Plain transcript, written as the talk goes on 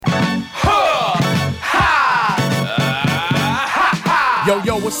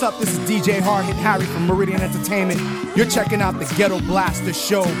Yo, what's up? This is DJ Hard Hit Harry from Meridian Entertainment. You're checking out the Ghetto Blaster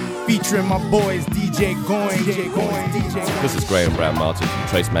Show, featuring my boys DJ Goin. This is Graham Brown Martin from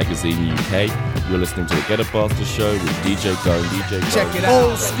Trace Magazine UK. You're listening to the Ghetto Blaster Show with DJ Goin. Check it out.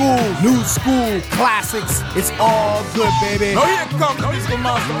 Old school, new school, classics. It's all good, baby. Now here comes Mr.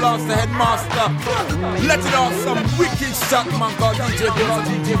 Master Blaster, Headmaster. Let it off some wicked shot, man. God,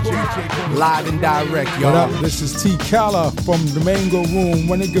 DJ Goin. Live and direct, y'all. What up? This is T. Calla from the Mango Room.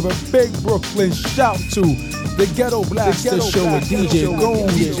 Want to give a big Brooklyn shout to the Ghetto Blaster Show with DJ Goin.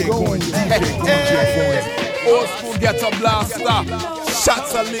 Old school Ghetto Blaster.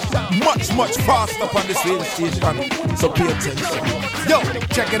 Shots are lit much faster on this radio station. So pay attention. Yo,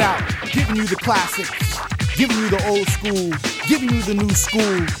 check it out. Giving you the classics, giving you the old school, giving you the new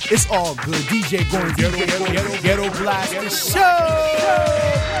school. It's all good. DJ Goin, Ghetto Blaster Show.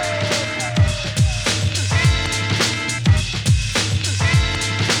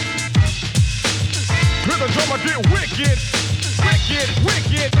 The drummer get wicked.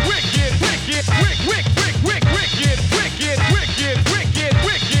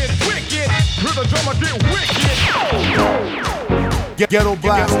 The drummer get wicked. Ghetto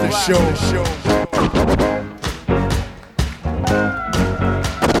Blaster Show.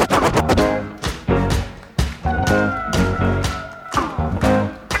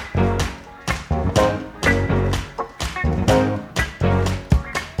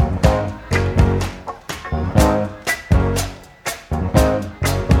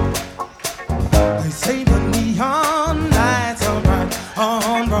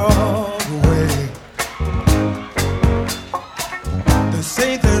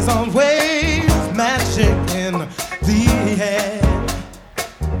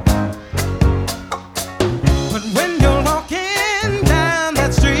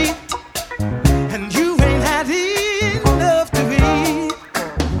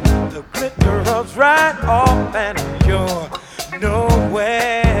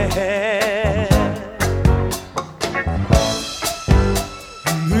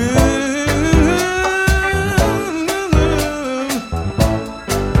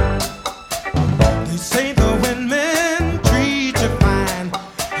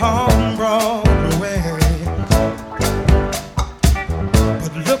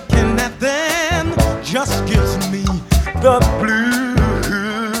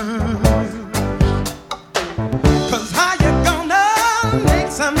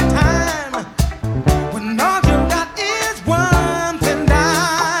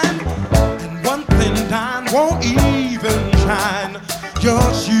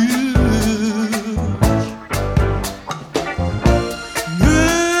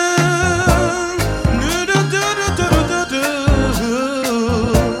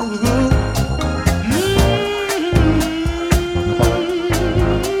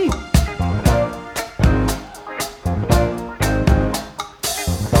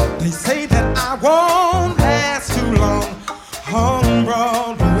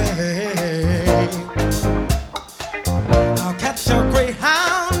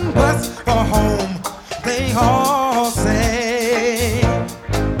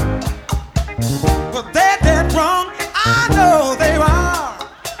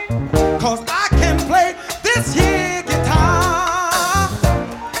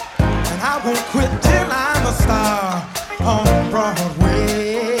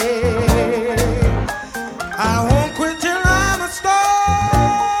 I won't quit till I'm a star.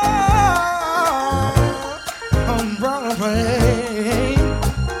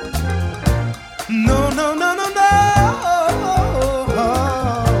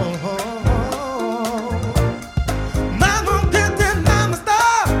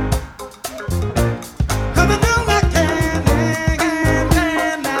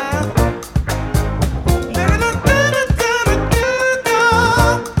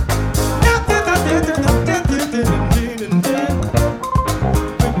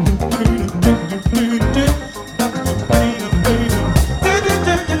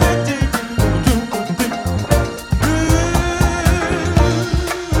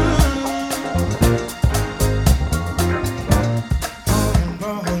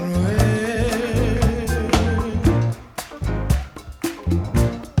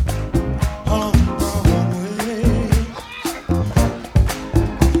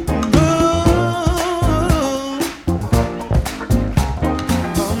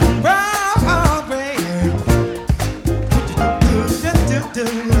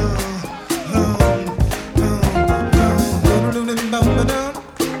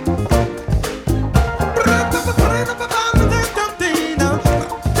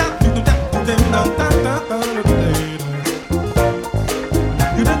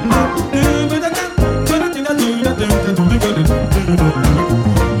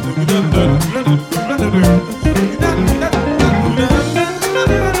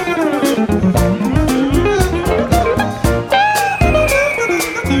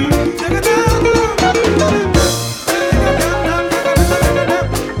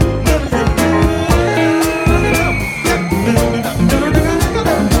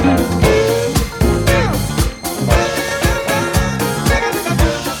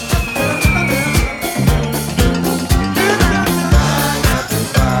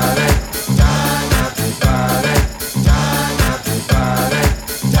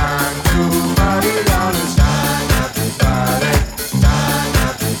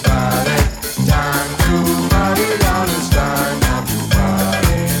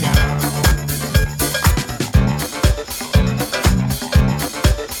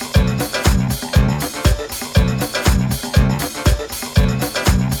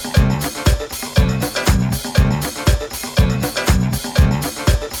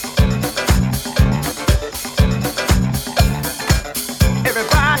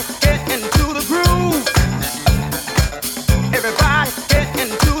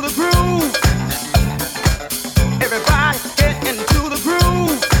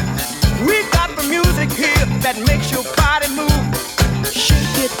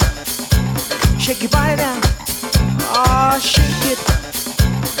 Shake your body down. Oh, shake it.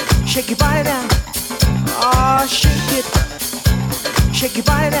 Shake your body down. Oh, shake it. Shake your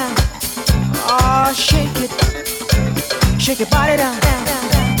body down. Oh, shake it. Shake your body down, down, down,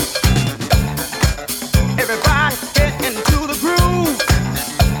 down. Everybody get into the groove.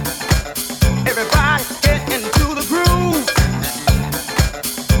 Everybody get into the groove.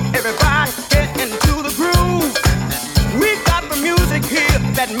 Everybody get into the groove. We got the music here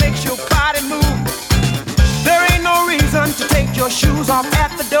that makes your body move. There ain't no reason to take your shoes off at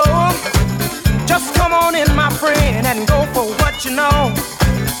the door. Just come on in, my friend, and go for what you know.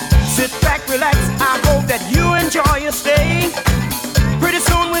 Sit back, relax, I hope that you enjoy your stay. Pretty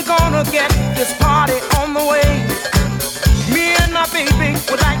soon we're gonna get this party on the way. Me and my baby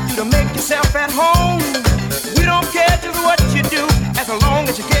would like you to make yourself at home. We don't care just what you do, as long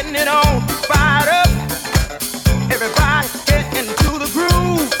as you're getting it on. Fired up, everybody get into the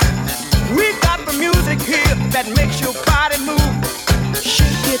groove. We got the music here that makes your body move.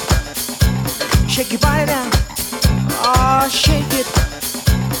 Shake it, shake your body down. Oh, shake it.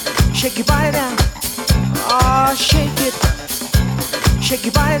 Shake your body down. Oh, shake it. Shake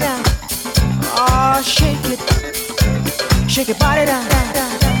your body down. Oh, shake it. Shake your body down, down,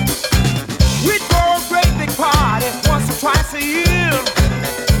 down, down. We throw a great big party once or twice a year.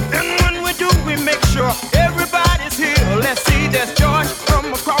 And when we do, we make sure everybody's here. Let's see, there's George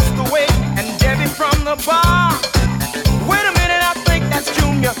from across the way and Debbie from the bar. Wait a minute, I think that's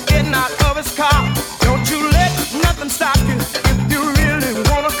Junior getting out of his car. Don't you let nothing stop you if you really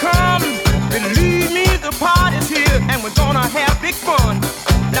wanna come. Believe me, the party's here and we're gonna have big fun.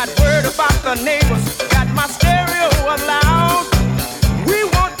 Not worried about the neighbors, got my stereo loud. We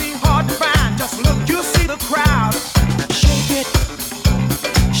won't be hard to find, just look, you'll see the crowd. Shake it,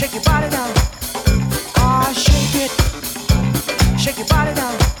 shake your body down. Oh, shake it, shake your body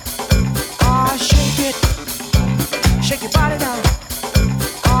down. Oh, shake it, shake your body down.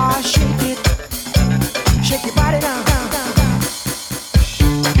 Oh, shake it, shake your body down, down, down, down.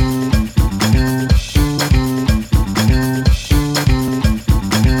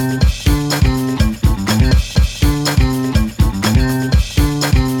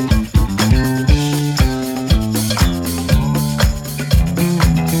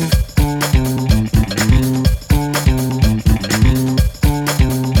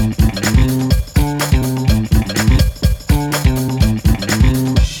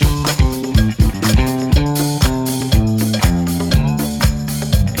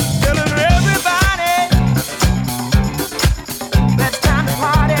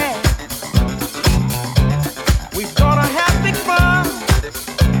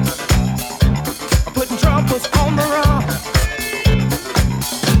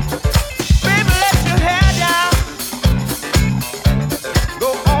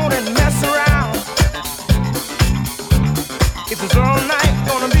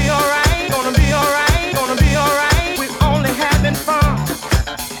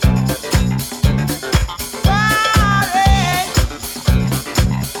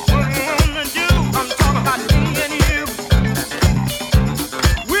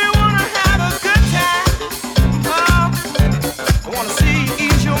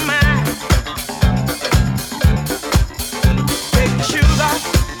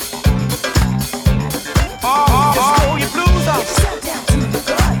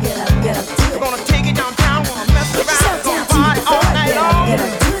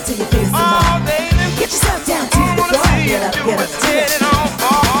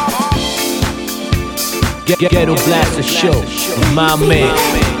 Ghetto Blaster Show, my man,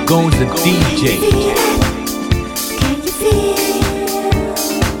 Gones the DJ. Can you feel?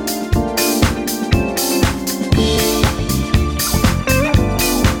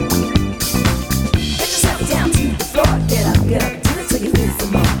 Get yourself down to the floor, get up, do it till you feel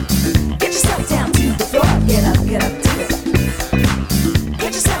some more. Get yourself down to the floor, get up, do it.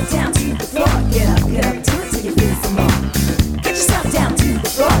 Get yourself down to the floor, get up, do it till you feel some more. Get yourself down to the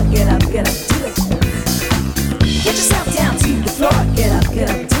floor, get up, do it. Get yourself down to the floor, get up, do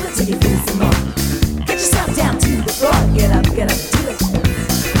it till you feel some more. Get yourself down to the floor, get up, do it.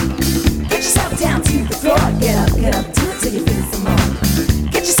 Get yourself down to the floor, get up, do it till you feel some more.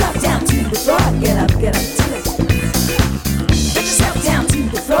 Get yourself down to the floor, get up, do it. Get yourself down to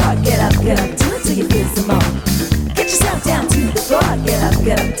the floor, get up, do it till you feel some more. Get yourself down to the floor, get up, do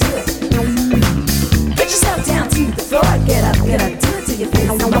it. Get yourself down to the floor, get up, do it till you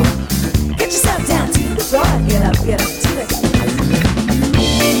feel some more. Get yourself down to the floor, get up, do it.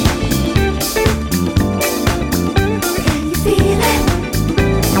 Can you feel it?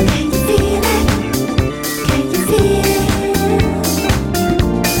 Can you feel it? Can you feel it?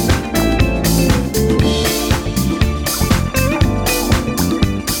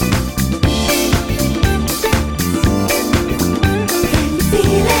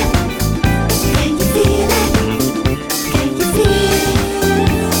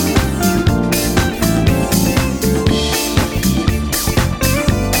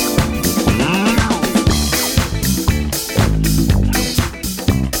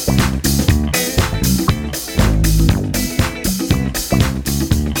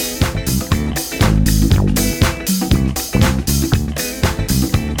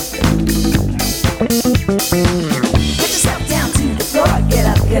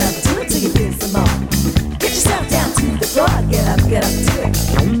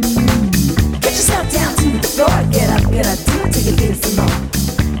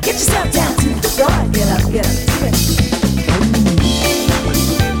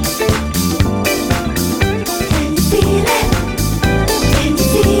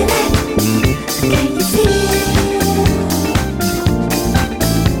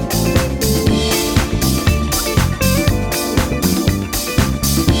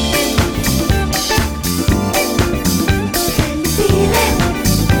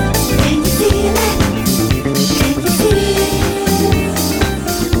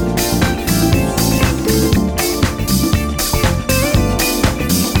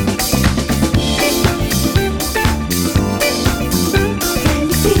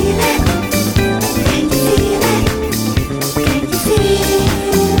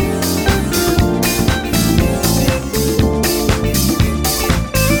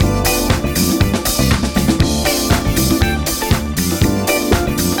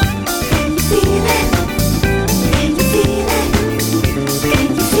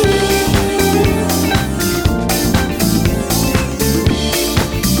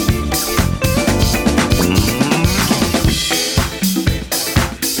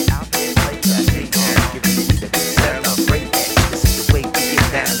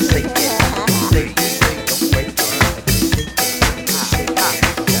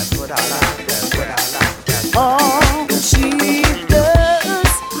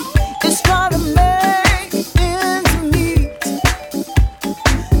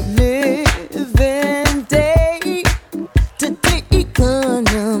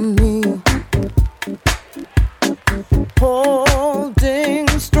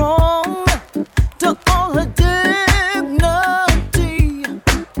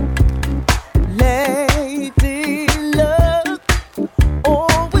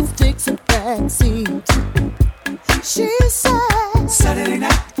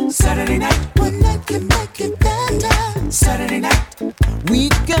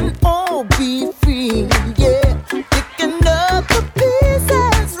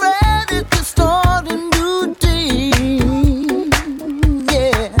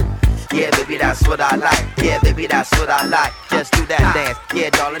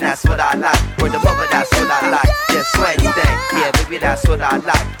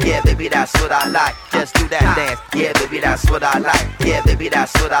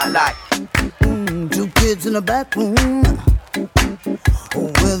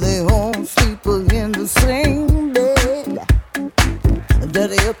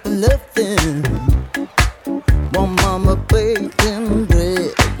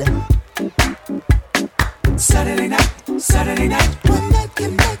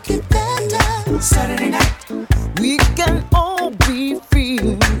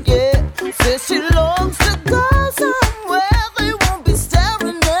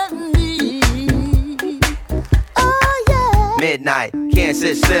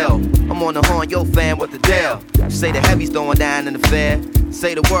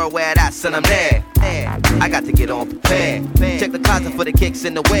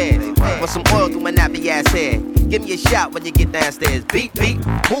 In the wind, want some oil through my nappy ass head. Give me a shot when you get downstairs. Beat, beat,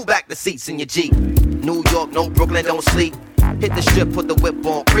 move back the seats in your Jeep. New York, no Brooklyn, don't sleep. Hit the strip, put the whip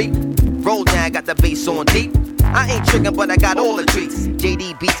on creep. Roll down, got the bass on deep. I ain't tricking, but I got all the treats.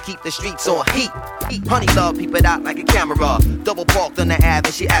 JD Beats keep the streets on heat. Honey love, peep it out like a camera. Double parked on the Ave and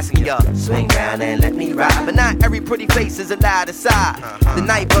she asking ya, swing down and let me ride. But not every pretty face is allowed to side. The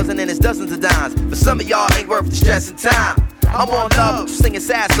night buzzing and it's dozens of dimes. But some of y'all ain't worth the stress and time. I'm on love, singing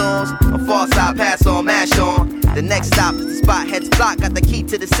sad songs. On far side, pass on, mash on. The next stop is the spot, heads block. Got the key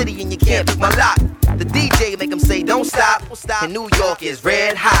to the city and you can't pick my lock. The DJ make them say don't stop. And New York is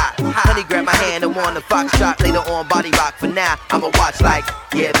red hot. Honey grab my hand and want the foxtrot. Later on body rock. For now I'ma watch like,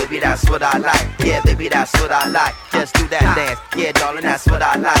 yeah baby that's what I like. Yeah baby that's what I like. Just do that dance. Yeah darling that's what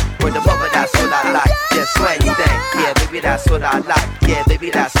I like. Word the mother that's what I like. Just sway you dance. Yeah baby that's what I like. Yeah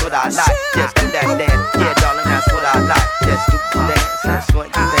baby that's what I like. Just do that dance. Yeah darling that's what I like. Just do the dance. That's what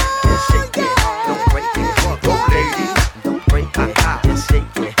you think. Just shake it. Don't break it. Go ladies. Don't break it. Just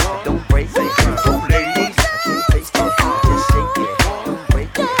shake it. Don't break it. Go ladies. Just shake it. Don't break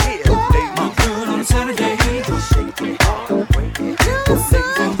it. Go ladies. I'm good on a Saturday. Just shake it. Don't break it. Go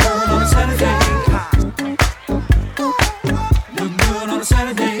ladies. I'm good on a Saturday. Look good on a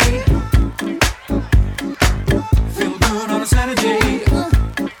Saturday. Feel good on a Saturday.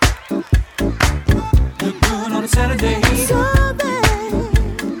 Look good on a Saturday.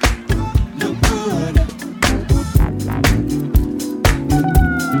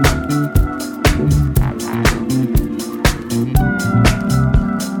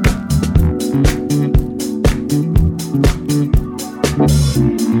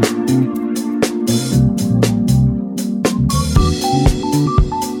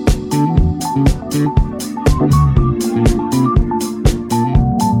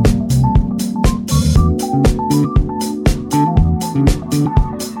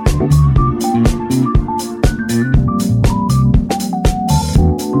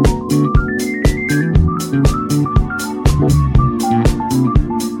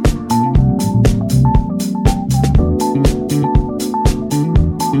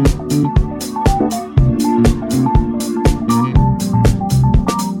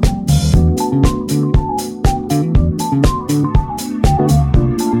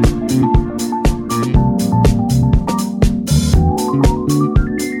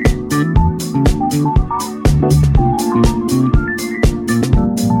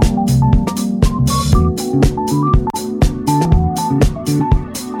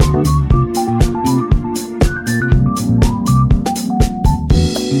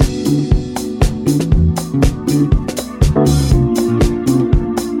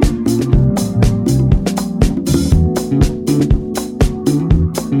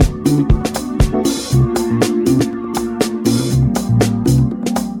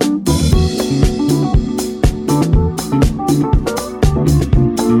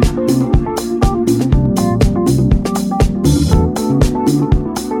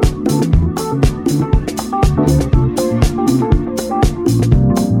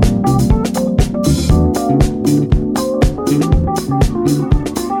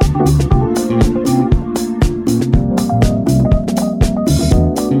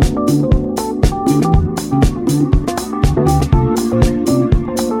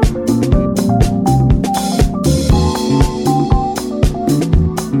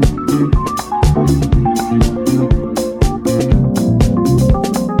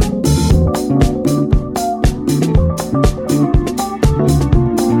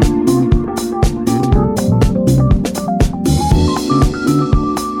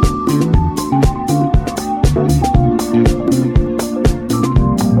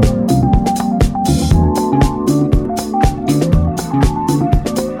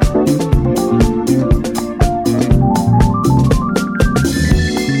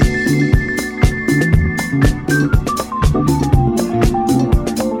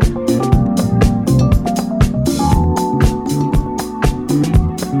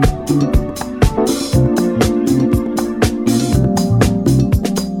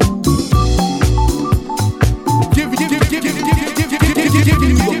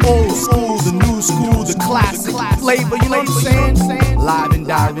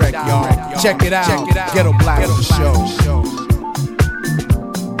 direct, y'all. Check it out. Ghetto Blaster Show.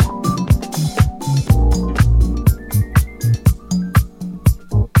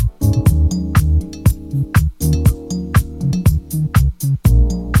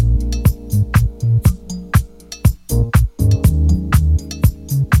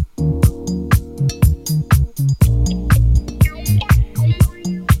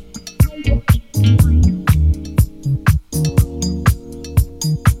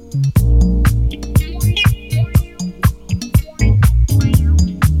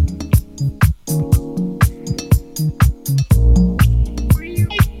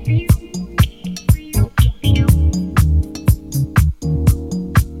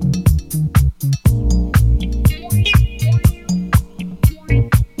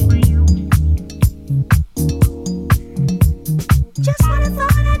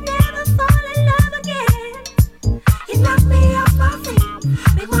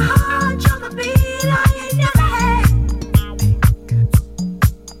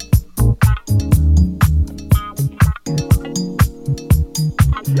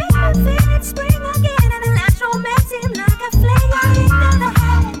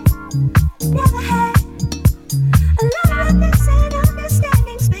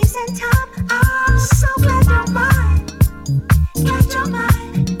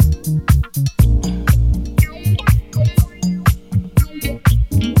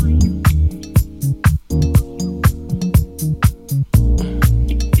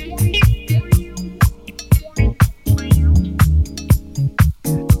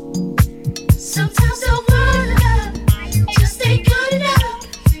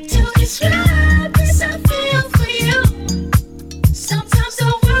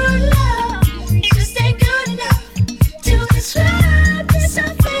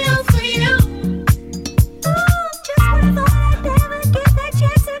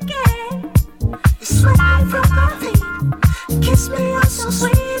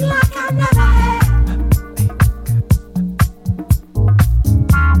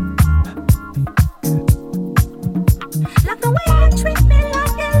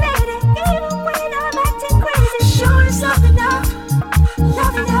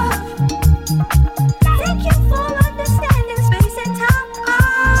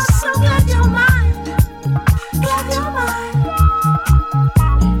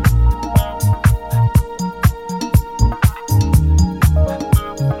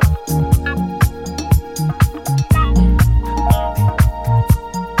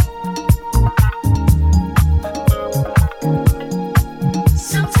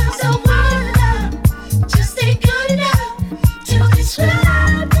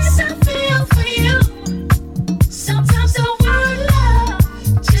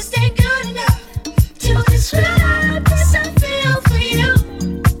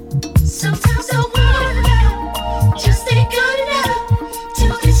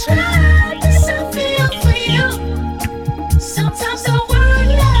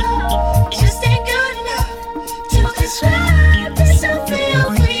 Describe this I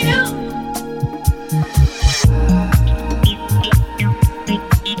feel for you.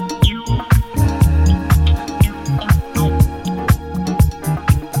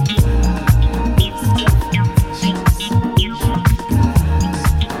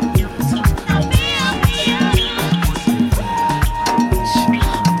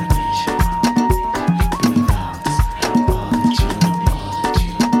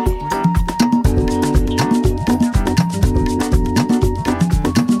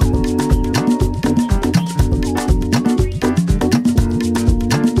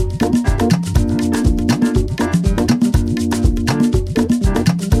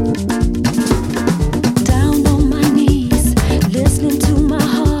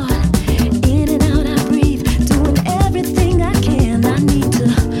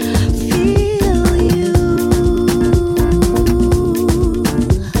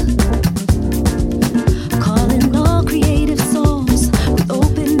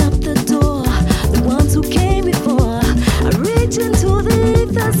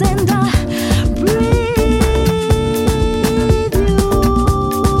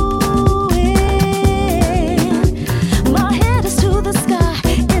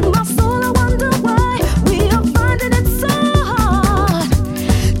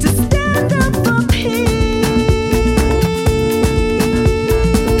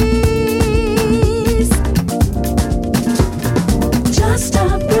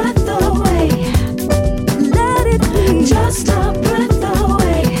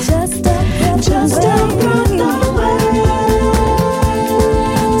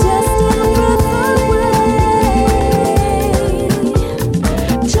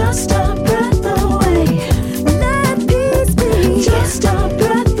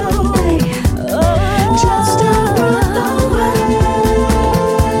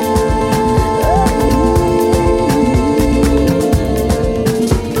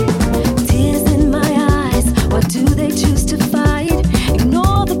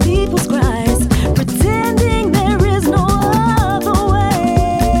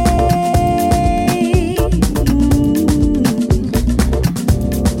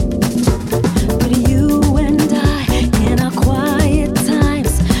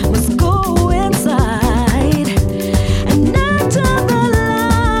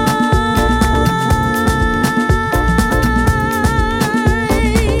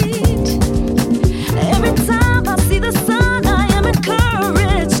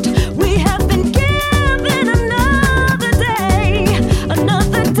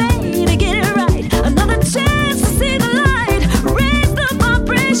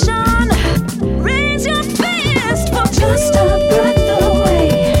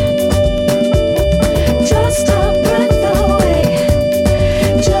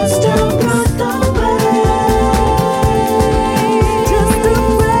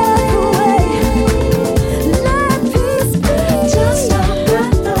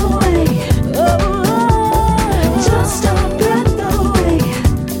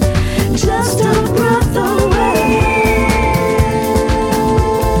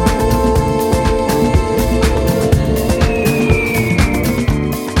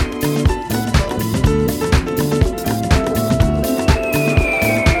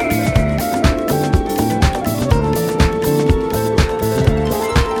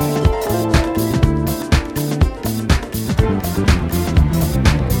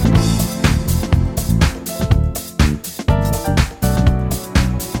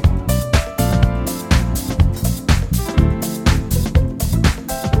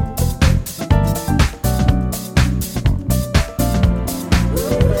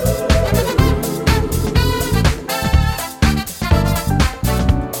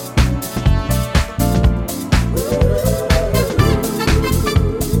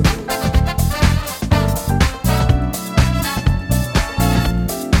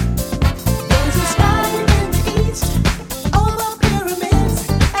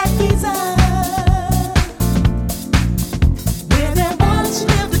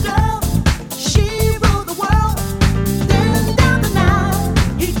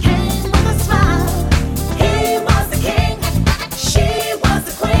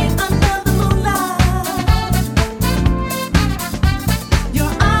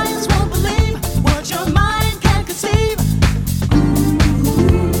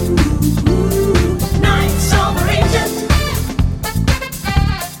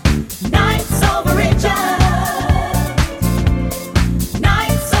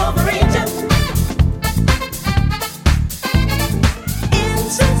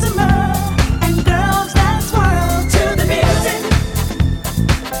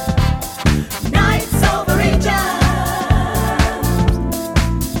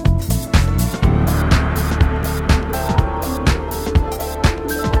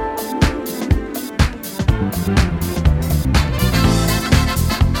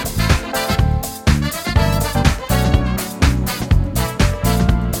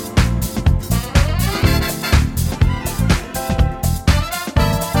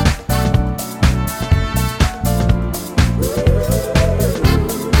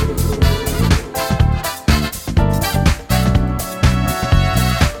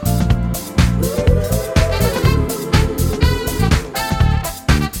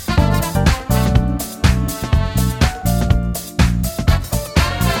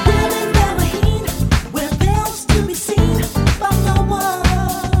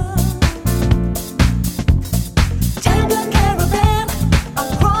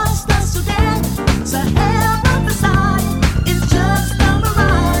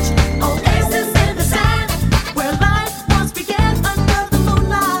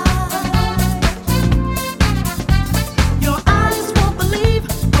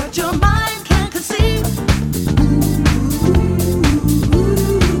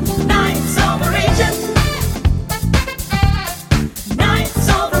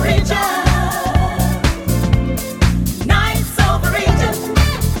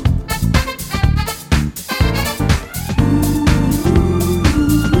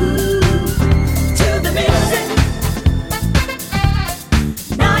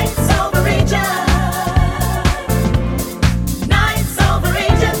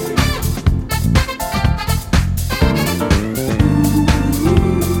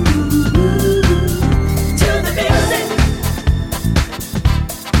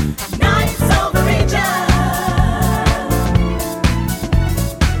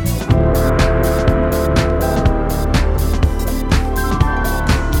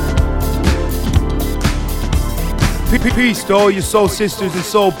 Peace to all your soul sisters and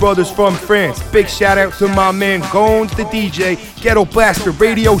soul brothers from France. Big shout out to my man Gones the DJ, Ghetto Blaster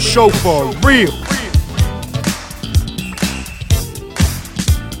radio show for real.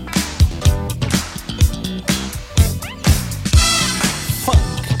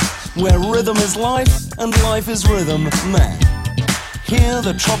 Where rhythm is life and life is rhythm, man. Here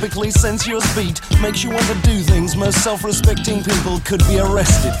the tropically sensuous beat makes you want to do things most self-respecting people could be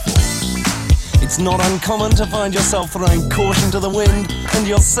arrested for. It's not uncommon to find yourself throwing caution to the wind and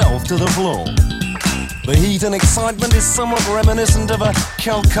yourself to the floor. The heat and excitement is somewhat reminiscent of a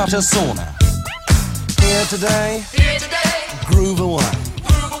Calcutta sauna. Here today, groove away.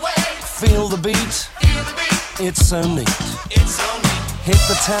 Feel the beat, it's so neat. Hit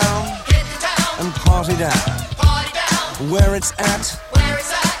the town and party down. Where it's at,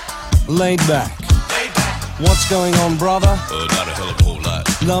 laid back. What's going on, brother? Not a hell of a whole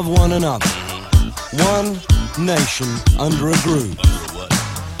lot. Love one another. One nation under a groove.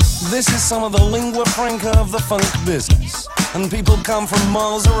 This is some of the lingua franca of the funk business. And people come from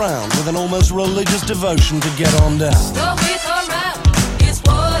miles around with an almost religious devotion to get on down. Go with her round, it's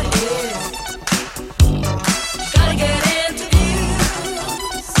what it is. Gotta get into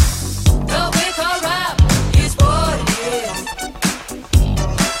views. Go with her round, it's what it is.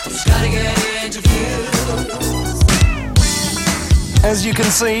 Just gotta get into views. As you can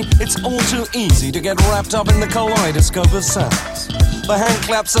see, it's all too easy to get wrapped up in the kaleidoscope of sounds. The hand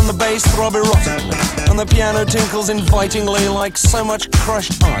claps and the bass throb erotically, and the piano tinkles invitingly like so much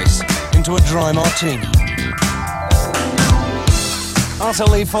crushed ice into a dry martini.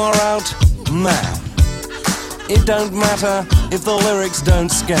 Utterly far out, man. It don't matter if the lyrics don't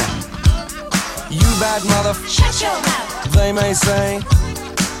scan. You bad mother, shut your mouth, they may say,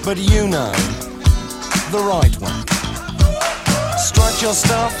 but you know the right way. Strut your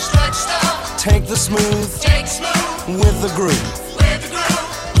stuff, take the smooth, with the groove.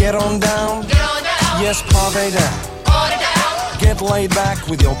 Get on down, yes, party down. Get laid back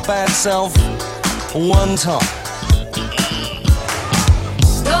with your bad self, one time.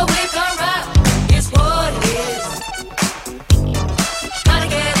 Go with her round, it's what it is. Gotta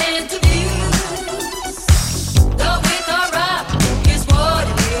get into views. Go with her round, it's what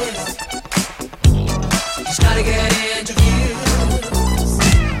it is. Just gotta get into views.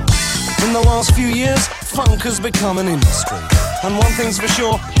 In the last few years, funk has become an industry. And one thing's for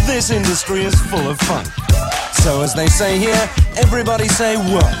sure, this industry is full of funk. So as they say here, everybody say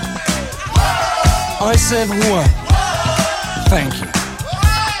work. I said work. Thank you.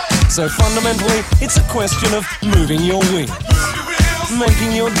 So fundamentally, it's a question of moving your wheels,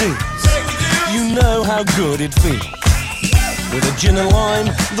 making your deals. You know how good it feels. With a gin and lime,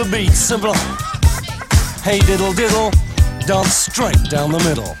 the beat's sublime. Hey diddle diddle, dance straight down the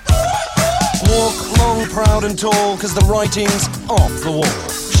middle. Walk long, proud and tall, cause the writing's off the wall.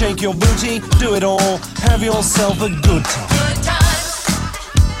 Shake your booty, do it all, have yourself a good time. Good times,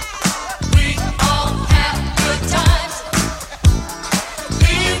 we all have good times.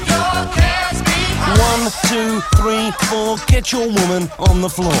 Leave your cares behind. 1, 2, 3, 4, get your woman on the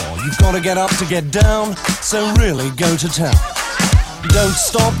floor. You've gotta get up to get down, so really go to town. Don't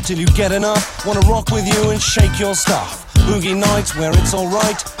stop till you get enough, wanna rock with you and shake your stuff. Boogie nights where it's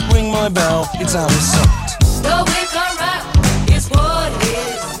alright, ring my bell, it's out of sight. Go with her round, it's what it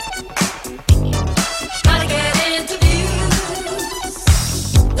is. Gotta get into views.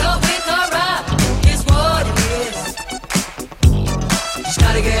 Go with her round, it's what it is. Just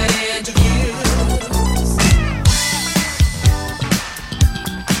gotta get into views.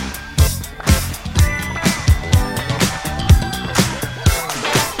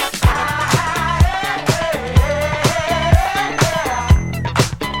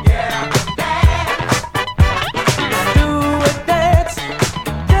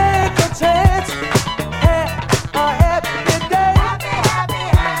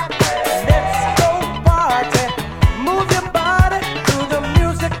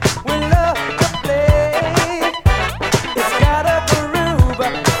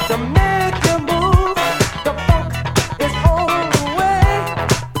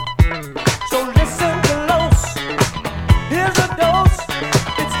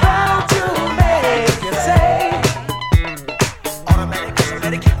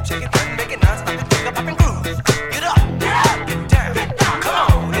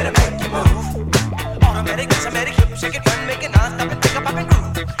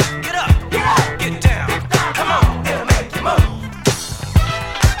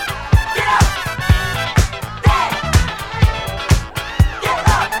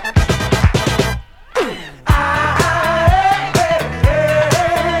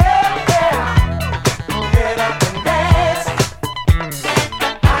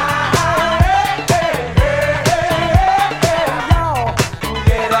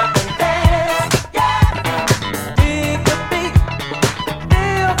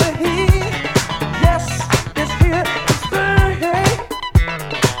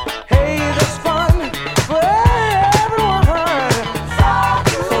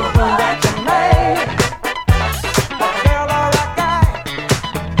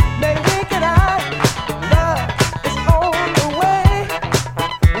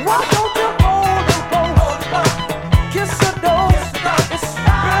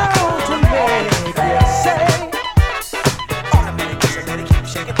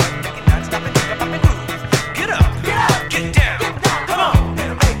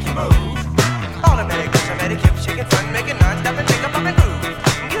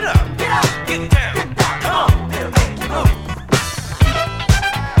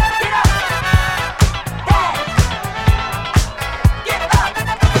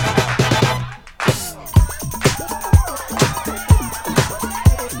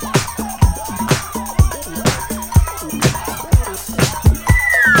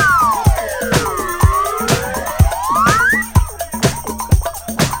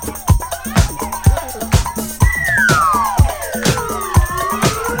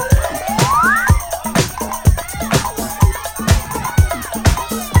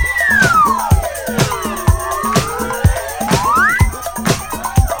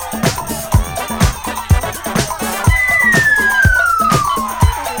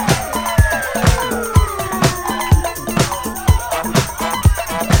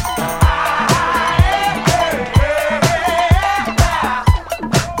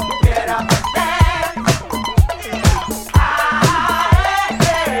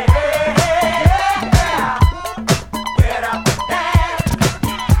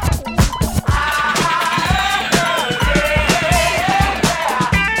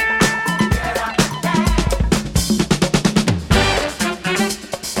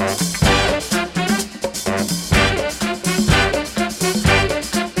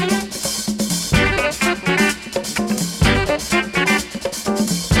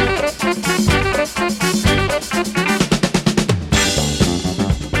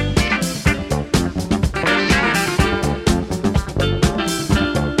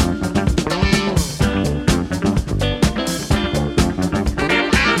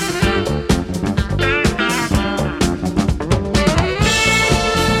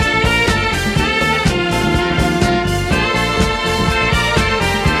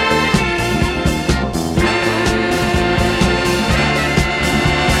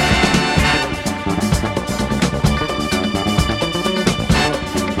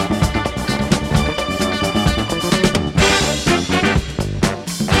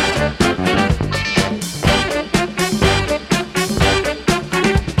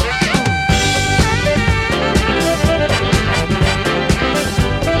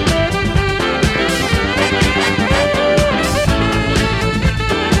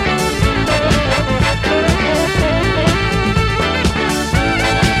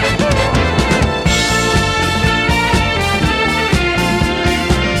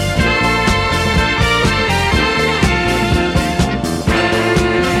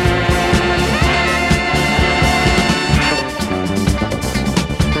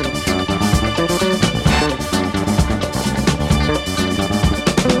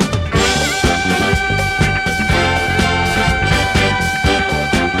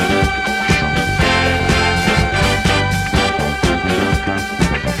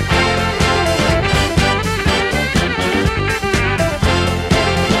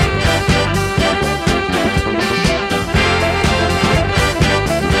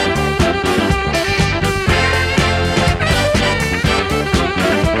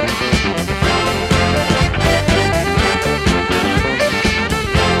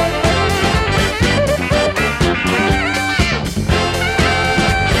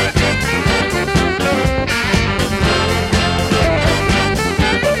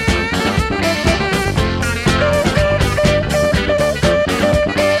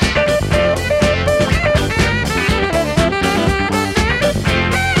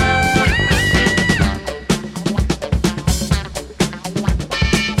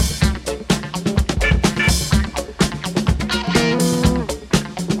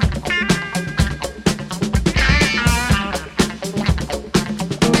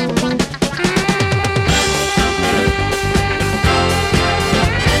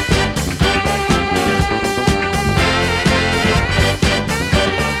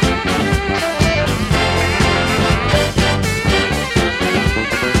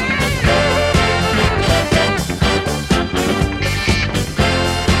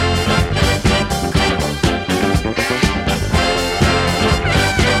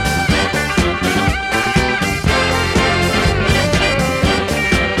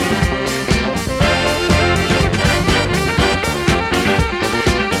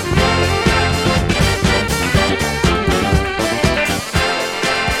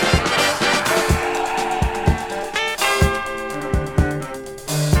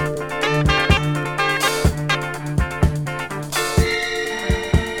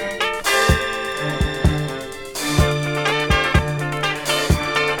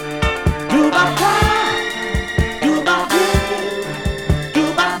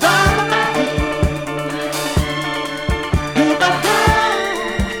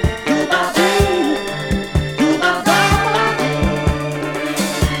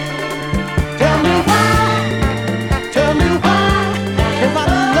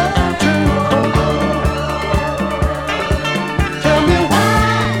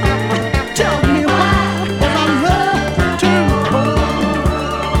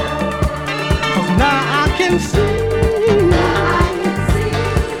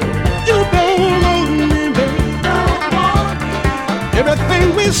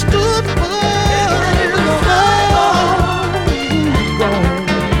 you stood for is long gone.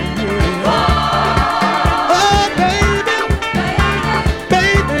 Oh, baby,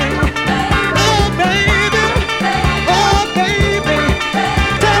 baby, oh, baby, oh, baby,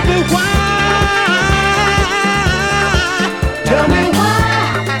 tell me why, tell me why,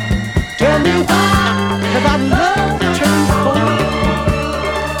 tell me why, 'cause I love to turn for you.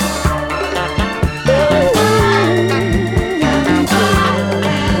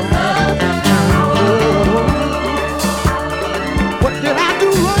 What did I do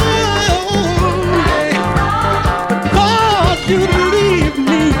wrong? Because you leave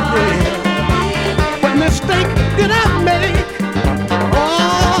me. What mistake did I make?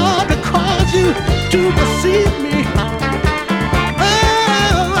 Oh, because you to deceive me.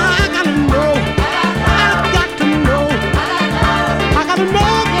 Oh, I gotta know. I got to know. I gotta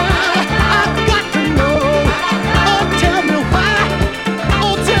know, girl. I got to know. Oh, tell me why.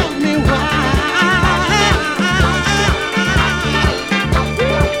 Oh, tell me why.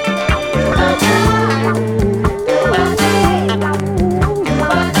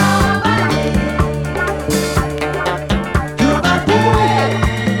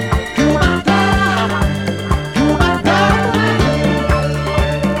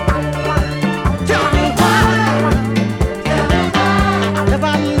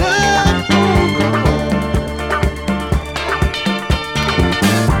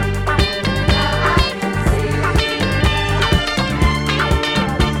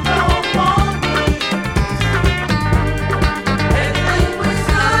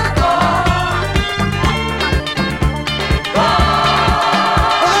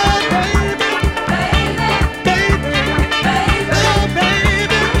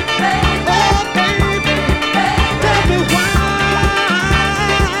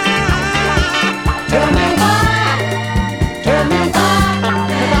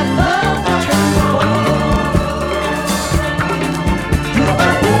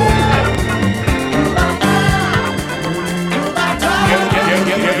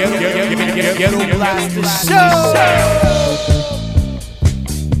 Ghetto Blaster Show.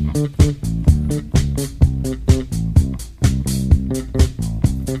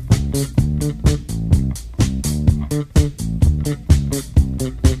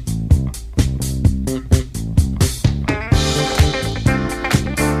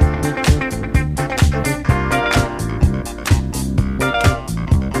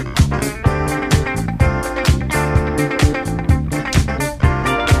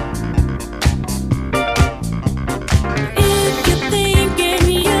 If you're thinking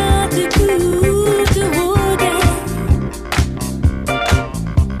you're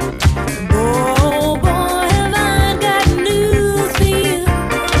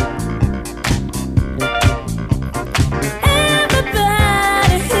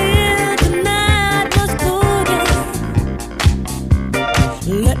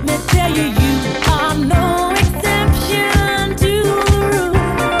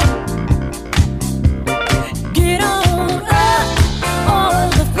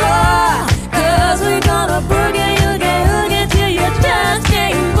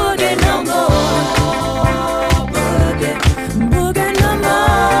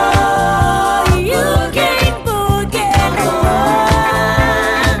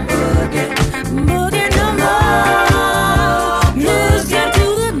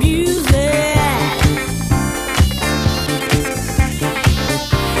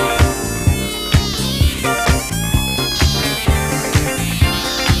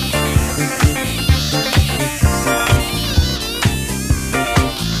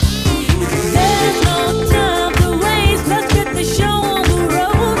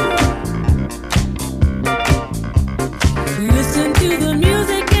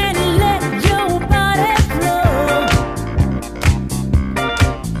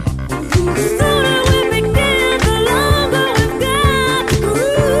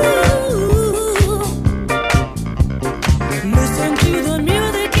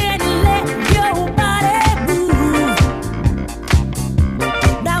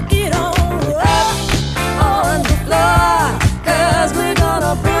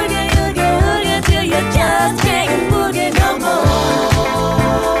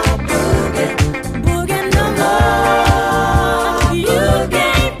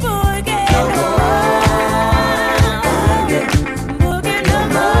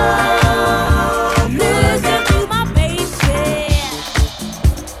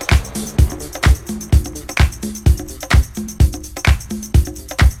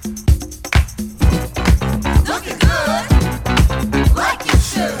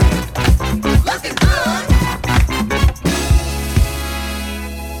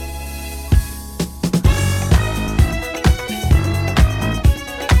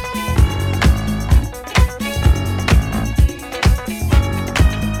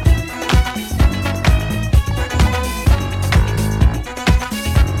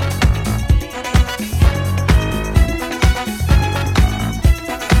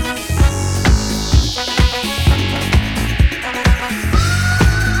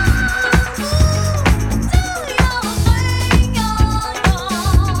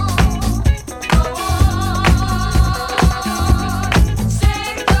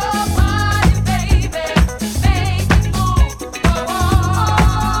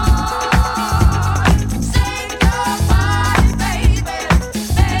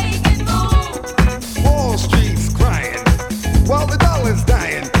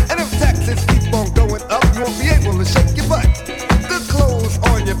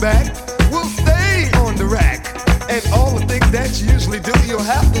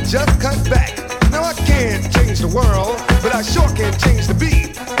have to just cut back. Now I can't change the world, but I sure can change the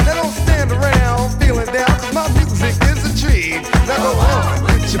beat. Now don't stand around feeling down, cause my music is a treat. Now go on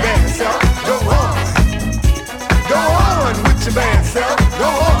with your bad self, go on. Go on with your bad self, go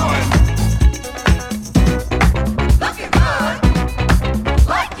on. Rock it good,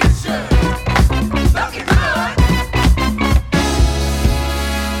 like you should. Rock it good.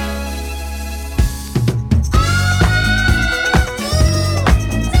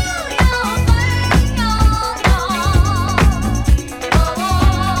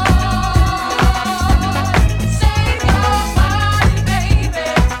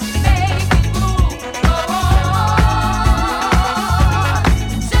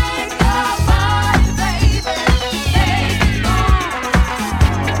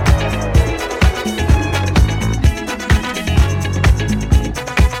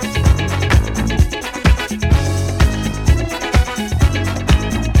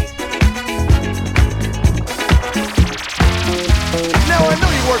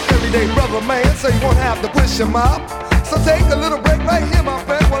 Man, so you won't have to push him up. So take a little break right here, my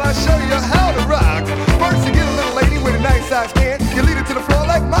friend, while I show you how to rock. First you get a little lady with a nice size can. You lead her to the floor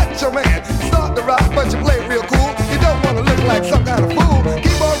like Macho Man. Start to rock, but you play real cool. You don't want to look like some kind of fool.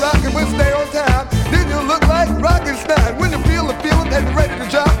 Keep on rocking, we'll stay on time. Then you'll look like Rockenstein. When you feel the feeling and you're ready to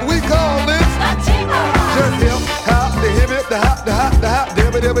drop, we call this just hip hop, the hip hip, the hop, the hop, the hop,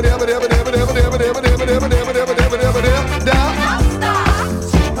 dibba dibba dibba dibba dibba dibba dibba dibba dibba dibba dibba dibba dibba dibba dibba dibba.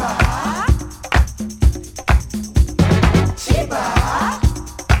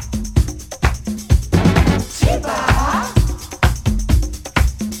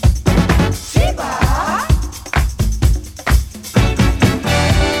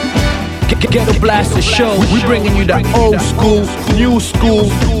 Ghetto Blaster Show. We bringing you the old school, new school,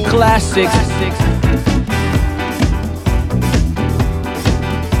 classics.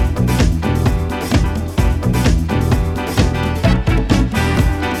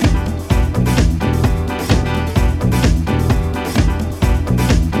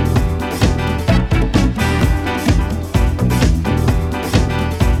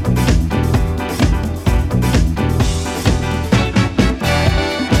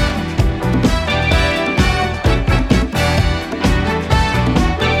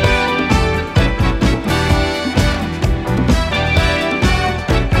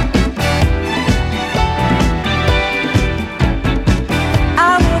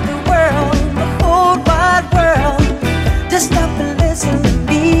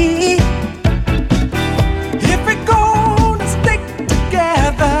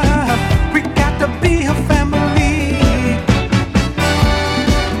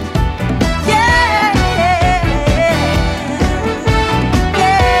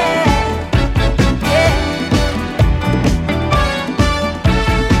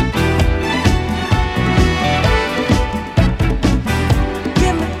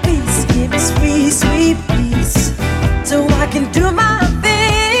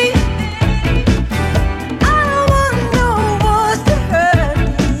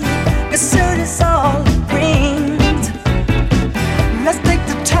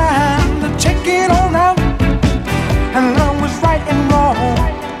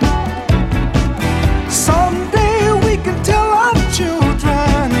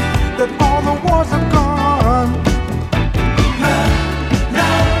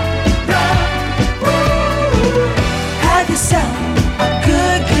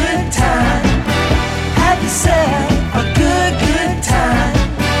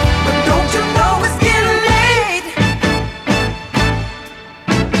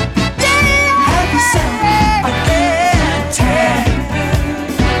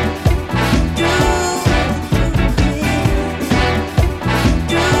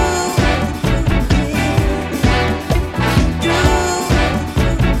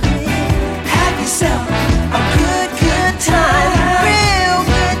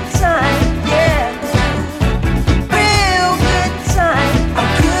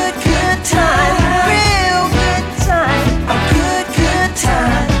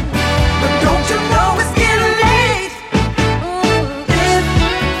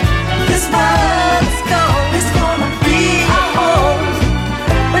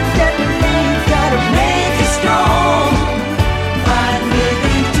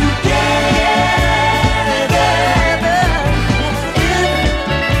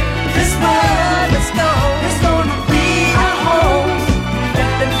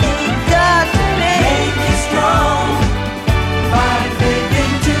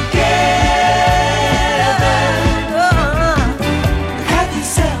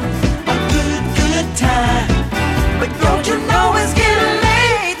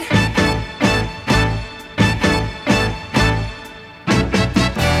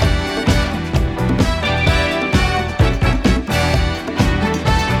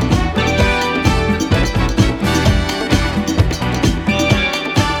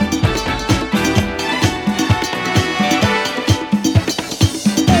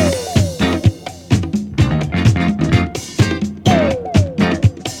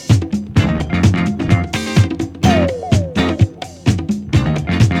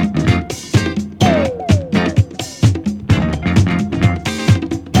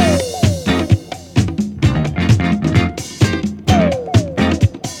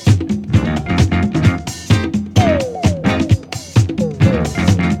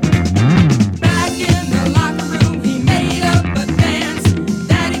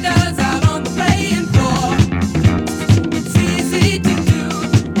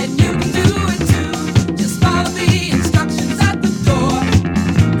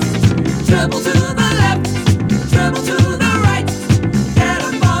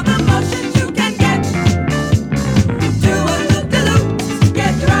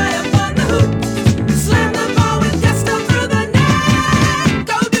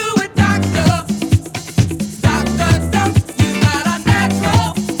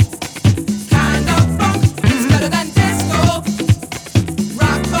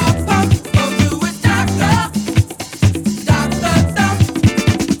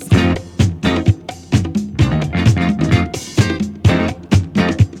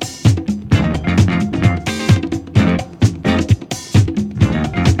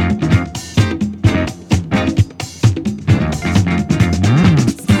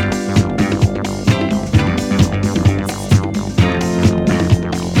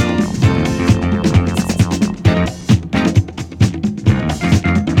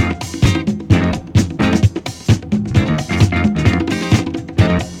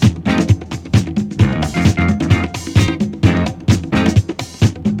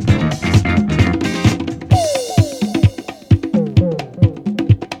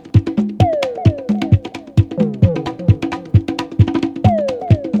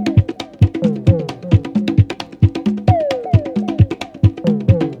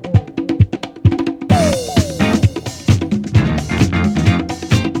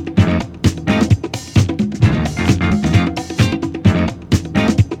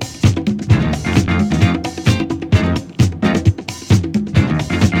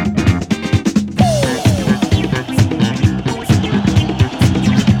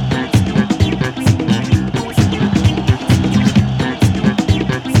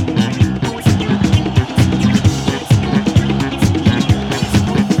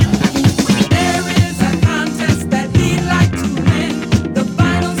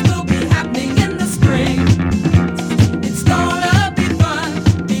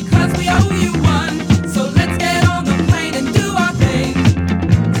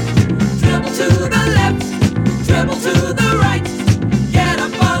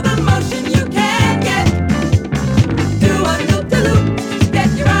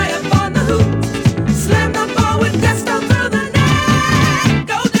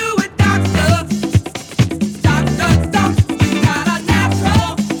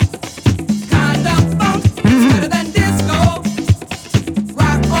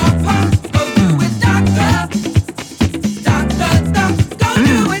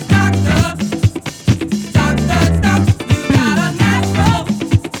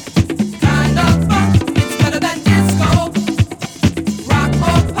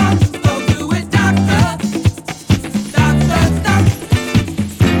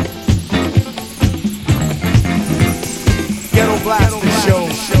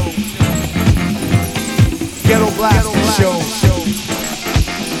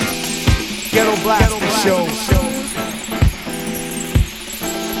 Ghetto Blaster Show.